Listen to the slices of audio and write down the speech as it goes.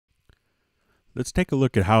Let's take a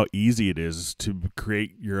look at how easy it is to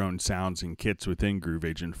create your own sounds and kits within Groove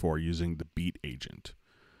Agent 4 using the Beat Agent.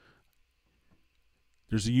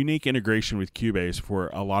 There's a unique integration with Cubase for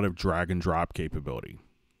a lot of drag and drop capability.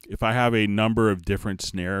 If I have a number of different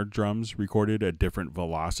snare drums recorded at different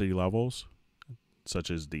velocity levels, such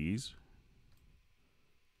as these,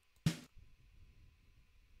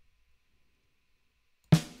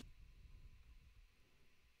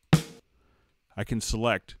 I can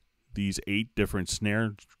select these 8 different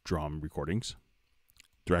snare drum recordings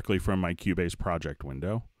directly from my Cubase project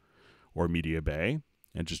window or Media Bay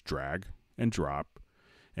and just drag and drop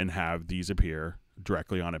and have these appear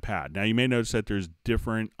directly on a pad. Now you may notice that there's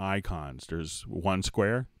different icons. There's 1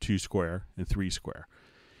 square, 2 square, and 3 square.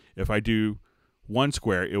 If I do 1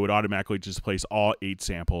 square, it would automatically just place all 8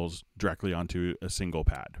 samples directly onto a single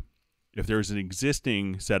pad. If there's an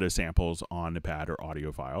existing set of samples on the pad or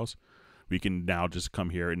audio files, we can now just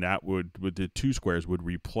come here, and that would, with the 2 squares, would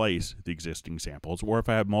replace the existing samples. Or if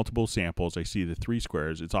I have multiple samples, I see the 3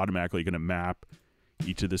 squares, it's automatically going to map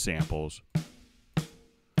each of the samples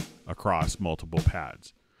across multiple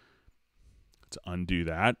pads. Let's undo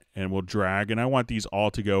that, and we'll drag, and I want these all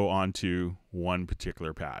to go onto one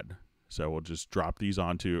particular pad. So we'll just drop these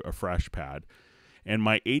onto a fresh pad. And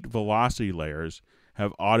my 8 velocity layers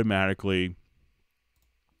have automatically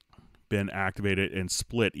been activated and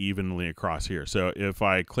split evenly across here. So if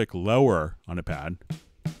I click lower on a pad,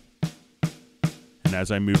 and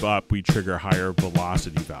as I move up, we trigger higher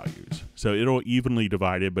velocity values. So it'll evenly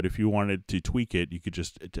divide it, but if you wanted to tweak it, you could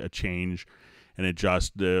just change and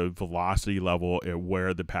adjust the velocity level at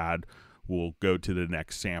where the pad will go to the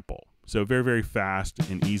next sample. So very, very fast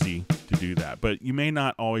and easy to do that. But you may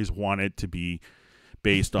not always want it to be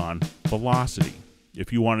based on velocity.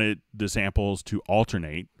 If you wanted the samples to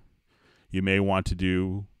alternate, you may want to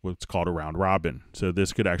do what's called a round robin. So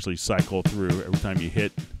this could actually cycle through every time you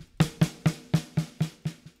hit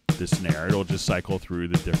the snare. It'll just cycle through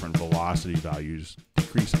the different velocity values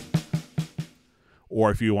decreasing. Or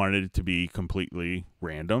if you wanted it to be completely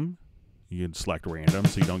random, you can select random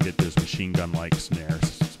so you don't get those machine gun-like snare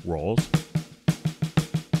rolls.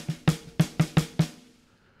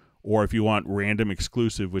 Or if you want random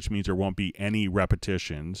exclusive, which means there won't be any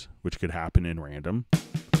repetitions, which could happen in random.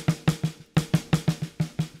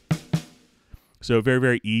 So very,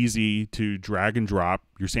 very easy to drag and drop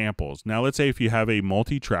your samples. Now let's say if you have a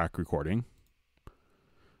multi-track recording,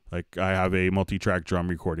 like I have a multi-track drum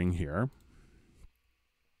recording here,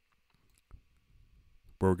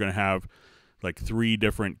 where we're going to have like 3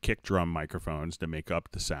 different kick drum microphones to make up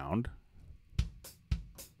the sound.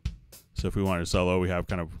 So if we want a solo, we have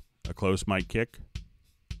kind of a close mic kick,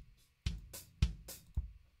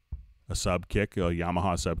 a sub kick, a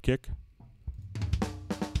Yamaha sub kick,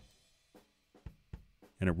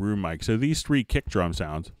 and a room mic. So these 3 kick drum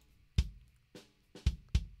sounds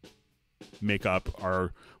make up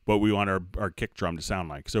what we want our kick drum to sound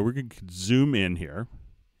like. So we're going to zoom in here,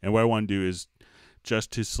 and what I want to do is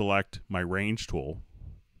just to select my range tool.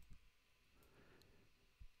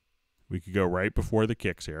 We could go right before the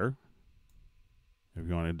kicks here. If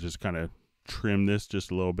you want to just kind of trim this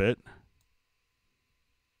just a little bit,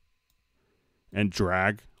 and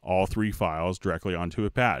drag all 3 files directly onto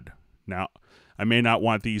a pad. Now, I may not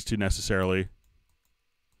want these to necessarily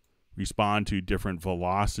respond to different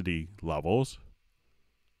velocity levels.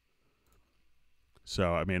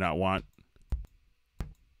 So I may not want,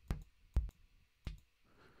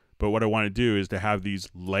 but what I want to do is to have these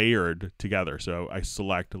layered together. So I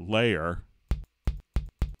select layer,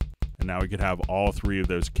 and now we could have all 3 of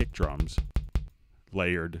those kick drums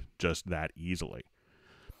layered just that easily.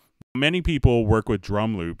 Many people work with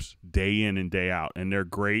drum loops day in and day out, and they're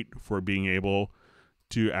great for being able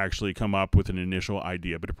to actually come up with an initial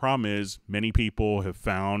idea. But the problem is many people have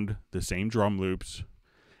found the same drum loops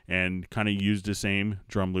and kind of used the same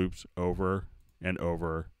drum loops over and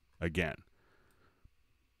over again.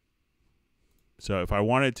 So if I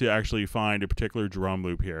wanted to actually find a particular drum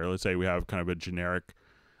loop here, let's say we have kind of a generic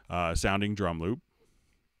sounding drum loop,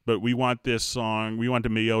 but we want this song, we want to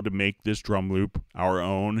be able to make this drum loop our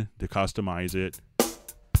own, to customize it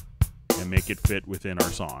and make it fit within our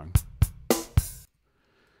song.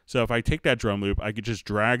 So if I take that drum loop, I could just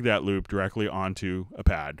drag that loop directly onto a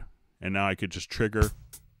pad, and now I could just trigger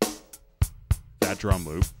that drum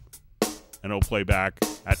loop, and it'll play back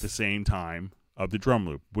at the same time of the drum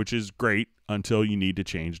loop, which is great until you need to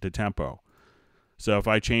change the tempo. So if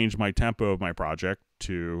I change my tempo of my project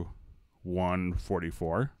to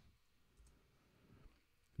 144,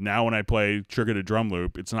 now when I trigger the drum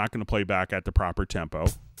loop, it's not going to play back at the proper tempo.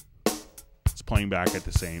 It's playing back at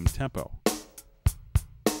the same tempo.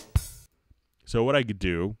 So what I could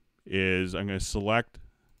do is I'm going to select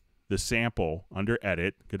the sample under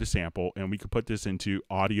edit, get a sample, and we could put this into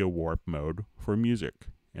audio warp mode for music.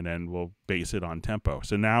 And then we'll base it on tempo.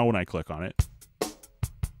 So now when I click on it,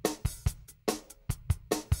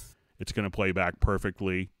 it's going to play back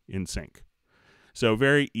perfectly in sync. So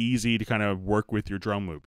very easy to kind of work with your drum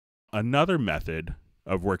loop. Another method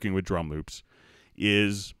of working with drum loops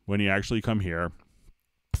is when you actually come here,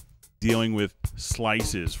 dealing with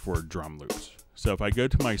slices for drum loops. So if I go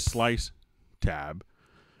to my slice tab,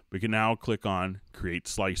 we can now click on create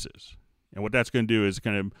slices. And what that's going to do is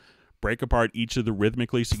going to break apart each of the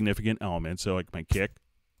rhythmically significant elements. So like my kick,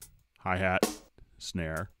 hi-hat,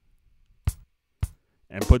 snare,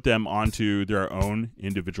 and put them onto their own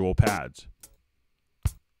individual pads.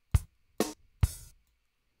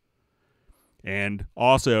 And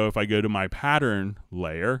also, if I go to my pattern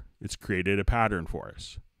layer, it's created a pattern for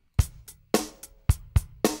us.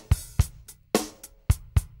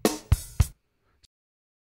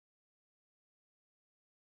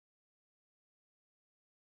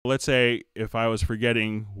 Let's say if I was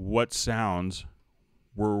forgetting what sounds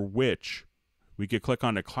were which, we could click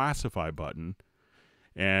on the classify button,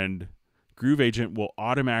 and Groove Agent will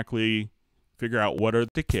automatically figure out what are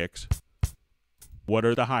the kicks, what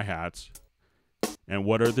are the hi-hats, and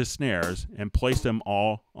what are the snares, and place them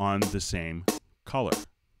all on the same color.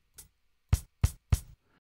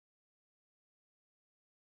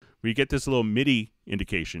 We get this little MIDI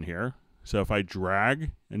indication here. So if I drag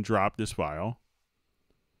and drop this file,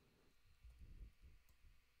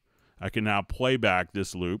 I can now play back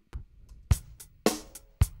this loop.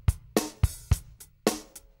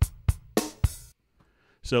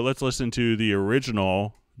 So let's listen to the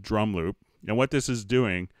original drum loop. And what this is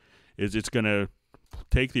doing is it's going to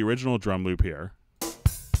take the original drum loop here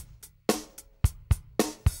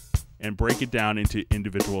and break it down into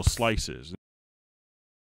individual slices.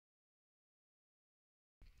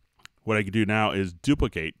 What I can do now is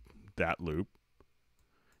duplicate that loop,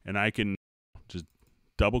 and I can just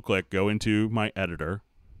double click, go into my editor,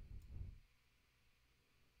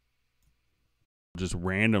 just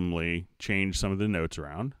randomly change some of the notes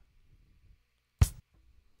around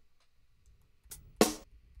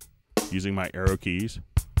using my arrow keys.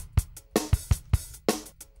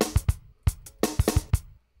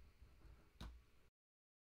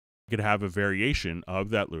 I could have a variation of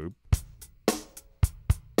that loop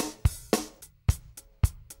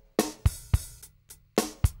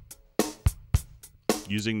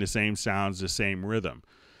using the same sounds, the same rhythm.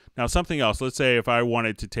 Now something else, let's say if I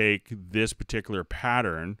wanted to take this particular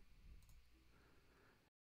pattern,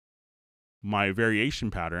 my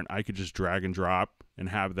variation pattern, I could just drag and drop and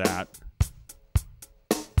have that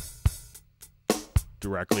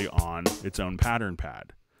directly on its own pattern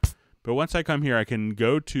pad. But once I come here, I can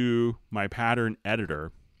go to my pattern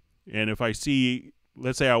editor, and if I see,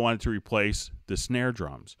 let's say I wanted to replace the snare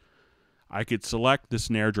drums, I could select the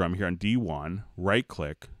snare drum here on D1, right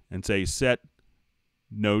click, and say set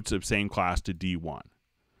notes of same class to D1.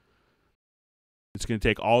 It's going to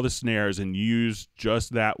take all the snares and use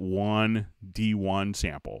just that one D1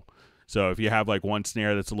 sample. So if you have like one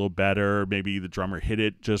snare that's a little better, maybe the drummer hit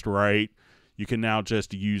it just right, you can now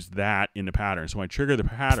just use that in the pattern. So when I trigger the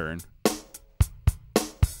pattern,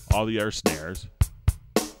 all the other snares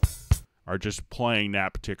are just playing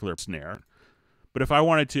that particular snare. But if I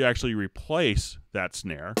wanted to actually replace that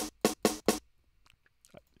snare,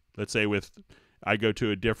 let's say I go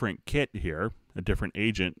to a different kit here, a different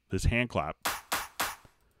agent, this hand clap,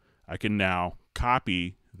 I can now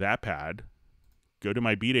copy that pad, go to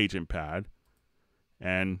my beat agent pad,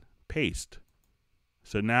 and paste.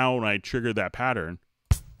 So now when I trigger that pattern,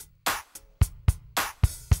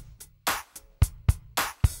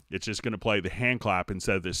 it's just going to play the hand clap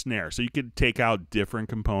instead of the snare. So you could take out different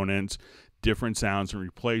components, different sounds, and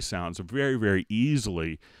replace sounds very, very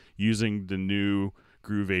easily using the new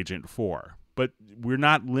Groove Agent 4. But we're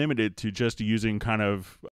not limited to just using kind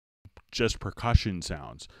of just percussion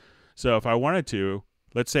sounds. So if I wanted to,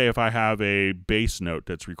 let's say if I have a bass note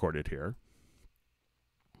that's recorded here,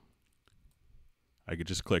 I could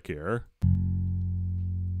just click here.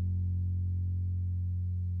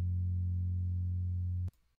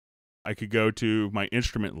 I could go to my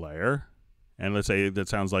instrument layer, and let's say that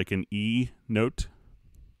sounds like an E note.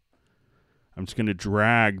 I'm just going to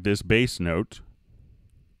drag this bass note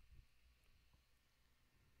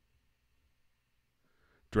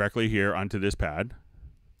directly here onto this pad.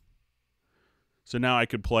 So now I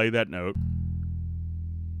could play that note.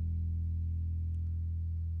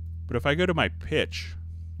 But if I go to my pitch,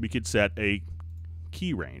 we could set a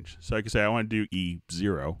key range. So I could say I want to do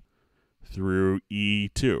E0 through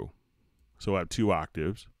E2. So I have 2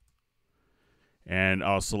 octaves. And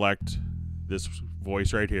I'll select this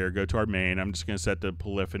voice right here, go to our main. I'm just going to set the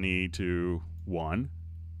polyphony to 1.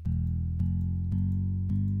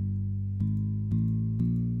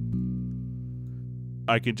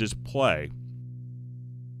 I can just play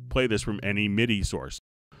this from any MIDI source.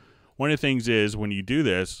 One of the things is when you do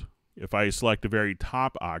this, if I select the very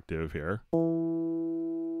top octave here,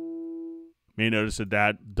 you may notice that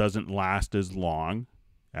that doesn't last as long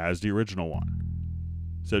as the original one.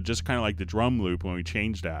 So just kind of like the drum loop when we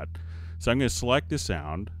change that. So I'm going to select the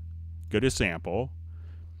sound, go to sample,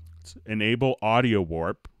 enable audio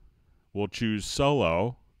warp. We'll choose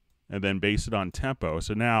solo and then base it on tempo.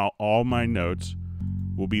 So now all my notes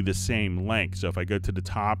will be the same length. So if I go to the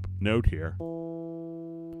top note here,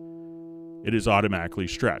 it is automatically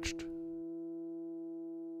stretched.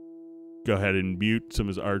 Go ahead and mute some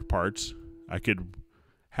of our parts. I could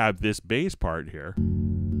have this bass part here.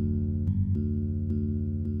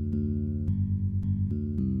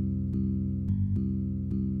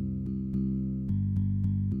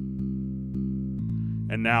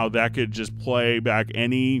 And now that could just play back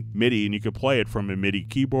any MIDI, and you could play it from a MIDI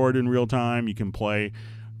keyboard in real time. You can play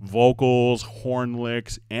vocals, horn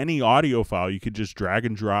licks, any audio file. You could just drag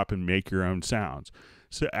and drop and make your own sounds.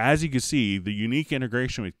 So as you can see, the unique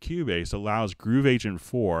integration with Cubase allows Groove Agent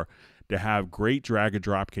 4 to have great drag and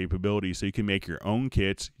drop capabilities so you can make your own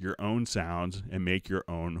kits, your own sounds, and make your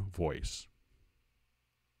own voice.